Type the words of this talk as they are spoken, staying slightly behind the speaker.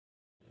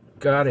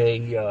got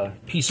a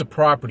piece of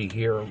property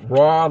here,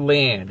 raw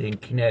land in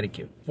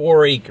Connecticut,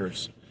 4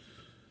 acres,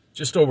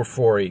 just over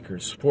 4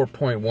 acres,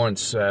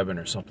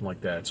 4.17 or something like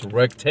that. It's a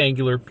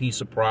rectangular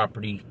piece of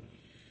property.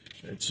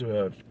 It's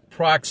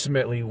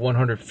approximately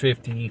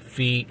 150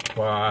 feet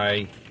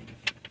by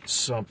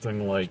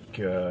something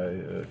like,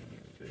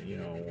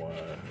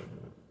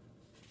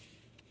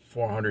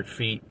 400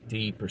 feet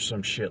deep or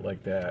some shit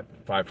like that,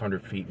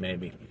 500 feet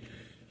maybe.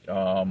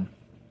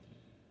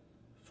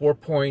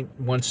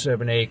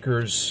 4.17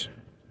 acres.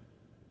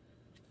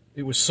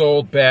 It was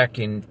sold back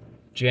in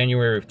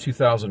January of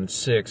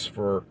 2006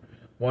 for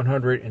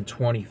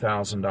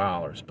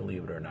 $120,000,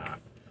 believe it or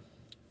not.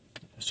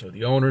 So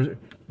the owner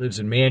lives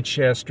in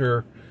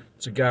Manchester.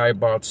 It's a guy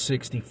about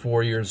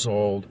 64 years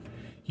old.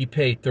 He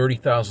paid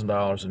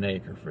 $30,000 an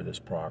acre for this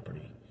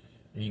property.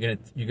 You're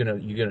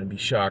gonna be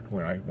shocked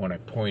when I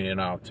point it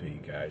out to you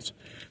guys.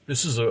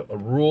 This is a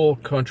rural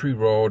country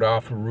road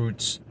off of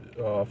Route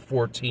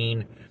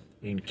 14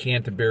 in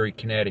Canterbury,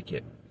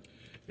 Connecticut.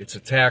 It's a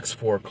tax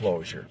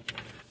foreclosure.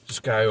 This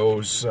guy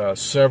owes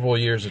several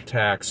years of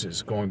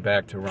taxes going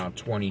back to around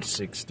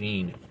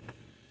 2016.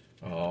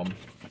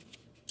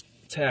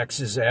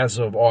 Taxes as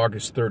of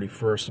August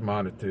 31st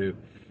amounted to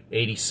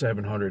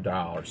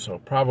 $8,700, so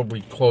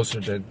probably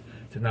closer to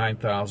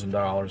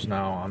 $9,000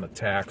 now on the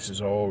taxes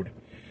owed.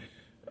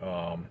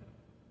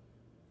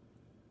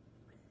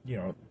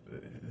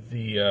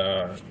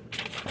 The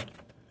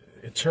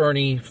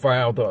attorney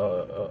filed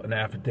an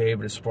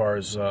affidavit as far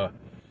as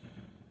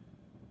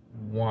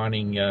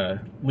wanting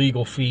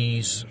legal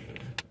fees,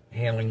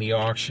 handling the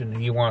auction.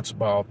 He wants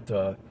about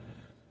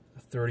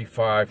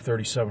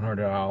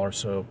 $3,700.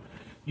 So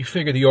you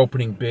figure the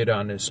opening bid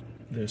on this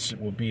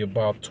will be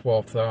about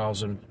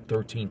 $12,000,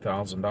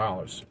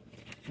 $13,000,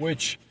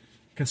 which,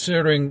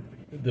 considering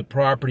the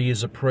property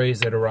is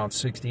appraised at around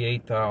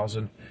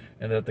 $68,000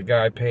 and that the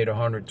guy paid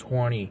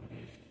 $120,000,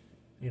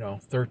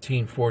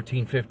 $13,000,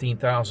 $14,000,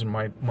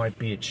 $15,000 might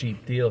be a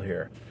cheap deal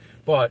here.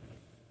 But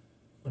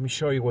let me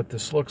show you what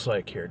this looks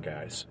like here,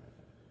 guys.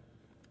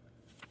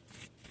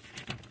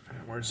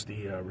 Where's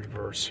the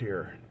reverse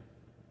here?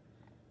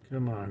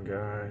 Come on,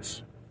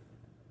 guys.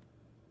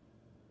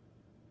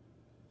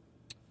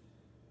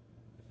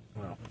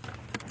 Well,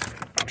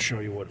 I'll show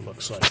you what it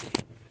looks like.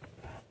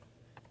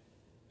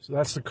 So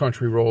that's the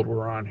country road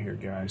we're on here,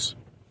 guys.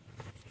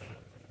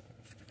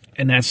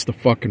 And that's the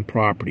fucking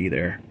property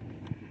there.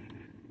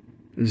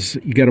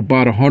 You got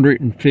about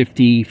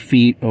 150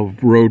 feet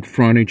of road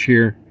frontage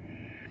here.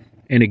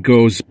 And it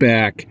goes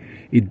back.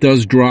 It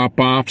does drop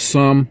off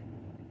some.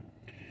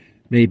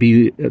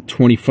 Maybe a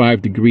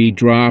 25-degree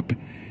drop.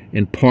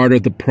 And part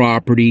of the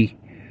property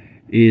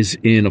is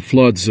in a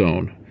flood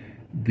zone.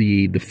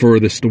 The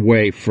furthest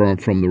away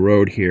from the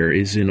road here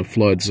is in a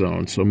flood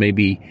zone. So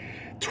maybe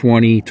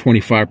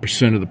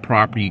 20-25% of the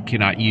property you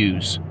cannot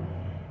use.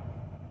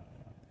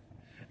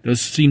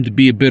 Does seem to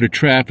be a bit of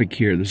traffic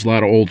here. There's a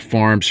lot of old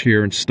farms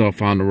here and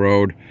stuff on the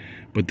road,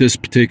 but this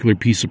particular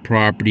piece of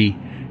property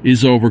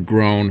is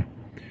overgrown.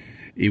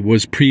 It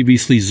was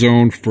previously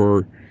zoned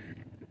for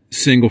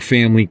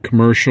single-family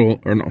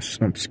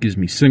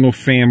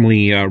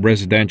single-family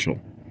residential.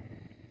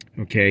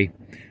 Okay,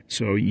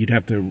 so you'd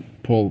have to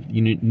pull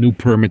new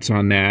permits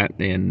on that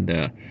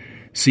and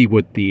see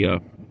what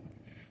the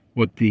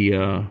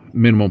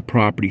minimum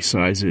property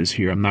size is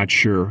here. I'm not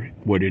sure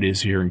what it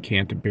is here in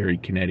Canterbury,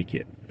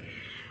 Connecticut.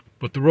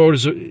 But the road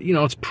is,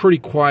 it's a pretty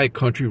quiet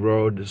country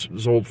road.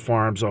 There's old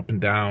farms up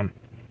and down.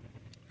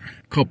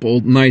 A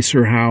couple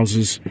nicer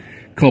houses,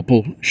 a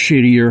couple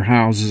shittier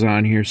houses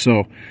on here.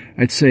 So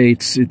I'd say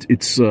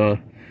it's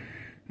on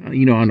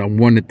a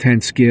 1 to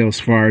 10 scale as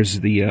far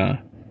as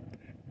the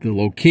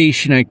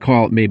location. I'd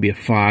call it maybe a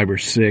 5 or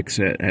 6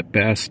 at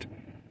best.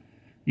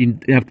 You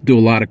have to do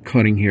a lot of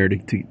cutting here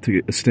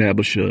to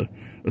establish a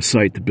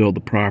site to build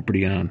the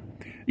property on.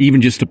 Even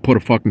just to put a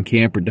fucking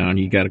camper down,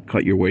 you got to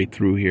cut your way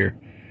through here.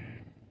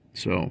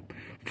 So,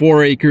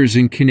 4 acres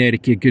in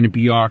Connecticut, going to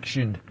be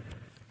auctioned.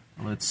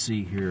 Let's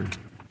see here.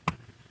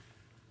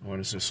 What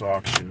is this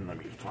auction? Let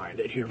me find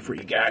it here for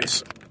you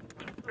guys.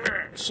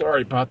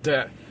 Sorry about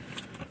that.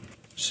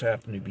 Just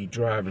happened to be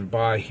driving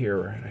by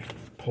here and I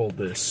pulled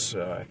this.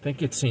 I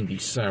think it's in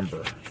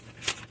December.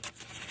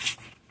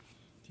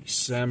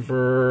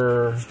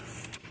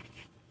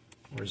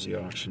 Where's the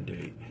auction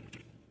date?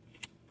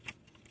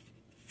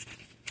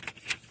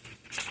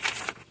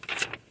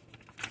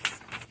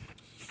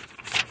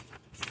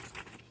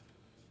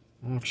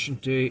 Auction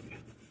date,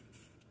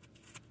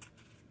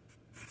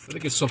 I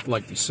think it's something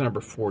like December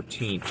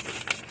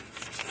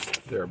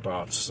 14th,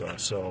 thereabouts,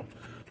 so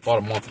about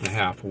a month and a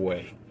half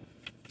away.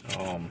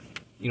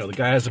 The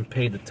guy hasn't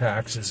paid the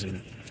taxes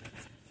in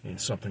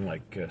something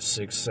like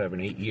 6, 7,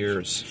 8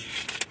 years.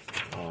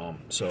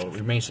 So it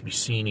remains to be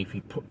seen if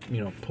he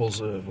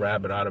pulls a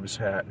rabbit out of his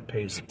hat and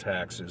pays the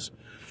taxes,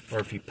 or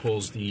if he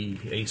pulls the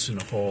ace in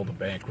the hole, the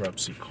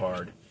bankruptcy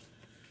card.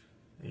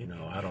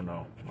 I don't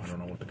know. I don't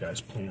know what the guy's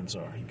plans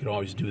are. You can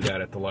always do that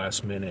at the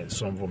last minute.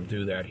 Some of them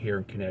do that here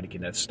in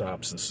Connecticut. That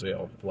stops the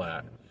sale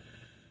flat.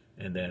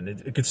 and then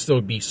it could still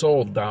be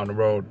sold down the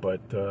road.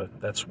 But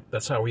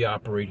that's how we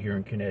operate here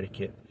in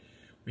Connecticut.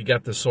 We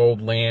got this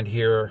old land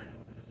here.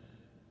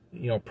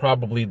 You know,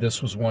 probably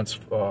this was once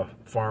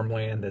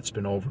farmland that's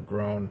been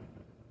overgrown.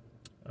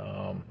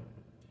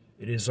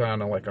 It is on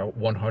like a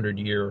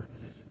 100-year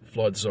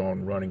flood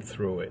zone running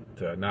through it.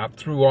 Not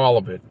through all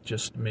of it,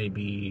 just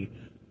maybe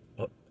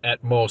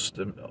at most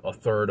a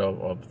third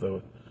of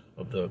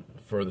the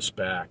furthest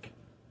back.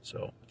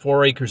 So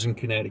 4 acres in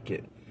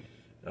Connecticut,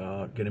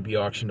 going to be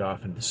auctioned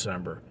off in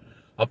December.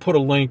 I'll put a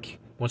link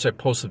once I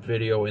post the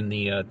video in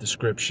the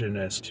description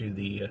as to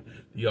the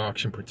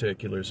auction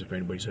particulars if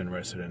anybody's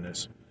interested in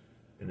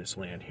this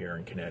land here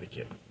in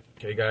Connecticut.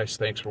 Okay, guys,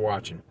 thanks for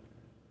watching.